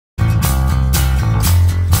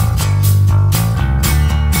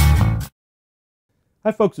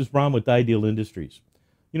Hi folks, it's Ron with Ideal Industries.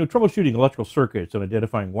 Troubleshooting electrical circuits and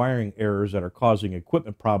identifying wiring errors that are causing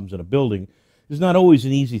equipment problems in a building is not always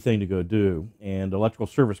an easy thing to go do, and electrical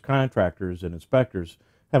service contractors and inspectors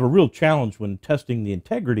have a real challenge when testing the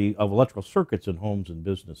integrity of electrical circuits in homes and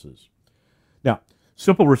businesses. Now,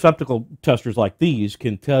 simple receptacle testers like these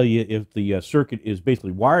can tell you if the circuit is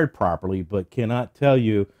basically wired properly, but cannot tell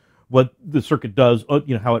you what the circuit does,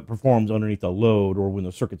 how it performs underneath a load or when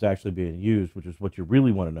the circuit's actually being used, which is what you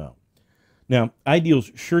really want to know. Now, Ideals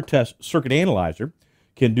SureTest Circuit Analyzer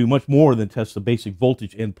can do much more than test the basic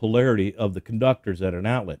voltage and polarity of the conductors at an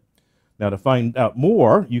outlet. Now, to find out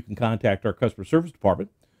more, you can contact our customer service department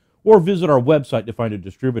or visit our website to find a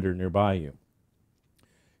distributor nearby you.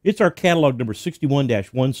 It's our catalog number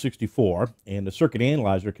 61-164, and the circuit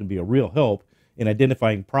analyzer can be a real help in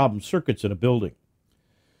identifying problem circuits in a building.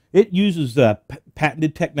 It uses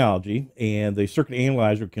patented technology, and the circuit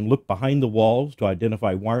analyzer can look behind the walls to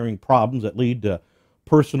identify wiring problems that lead to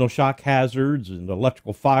personal shock hazards and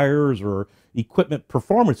electrical fires or equipment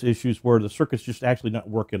performance issues where the circuit's just actually not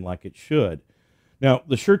working like it should. Now,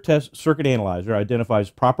 the SureTest Circuit Analyzer identifies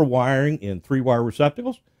proper wiring in 3-wire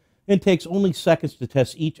receptacles and takes only seconds to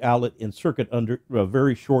test each outlet and circuit under a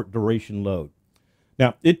very short duration load.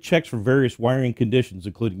 Now, it checks for various wiring conditions,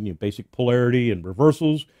 including basic polarity and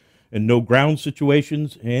reversals and no ground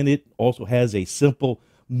situations, and it also has a simple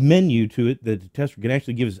menu to it that the tester can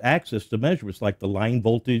actually give us access to measurements like the line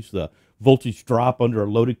voltage, the voltage drop under a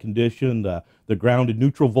loaded condition, the ground and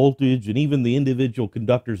neutral voltage, and even the individual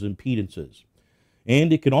conductors' impedances.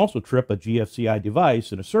 And it can also trip a GFCI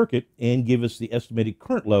device in a circuit and give us the estimated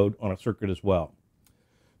current load on a circuit as well.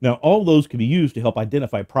 Now, all those can be used to help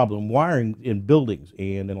identify problem wiring in buildings,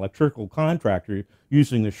 and an electrical contractor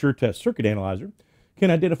using the SureTest Circuit Analyzer can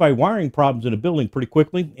identify wiring problems in a building pretty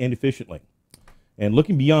quickly and efficiently. And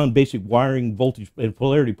looking beyond basic wiring, voltage, and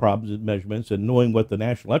polarity problems and measurements and knowing what the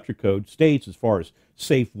National Electric Code states as far as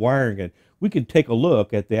safe wiring, and we can take a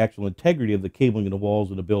look at the actual integrity of the cabling in the walls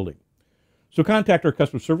in a building. So contact our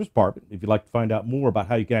customer service department if you'd like to find out more about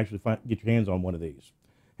how you can actually get your hands on one of these.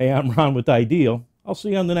 Hey, I'm Ron with Ideal. I'll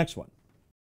see you on the next one.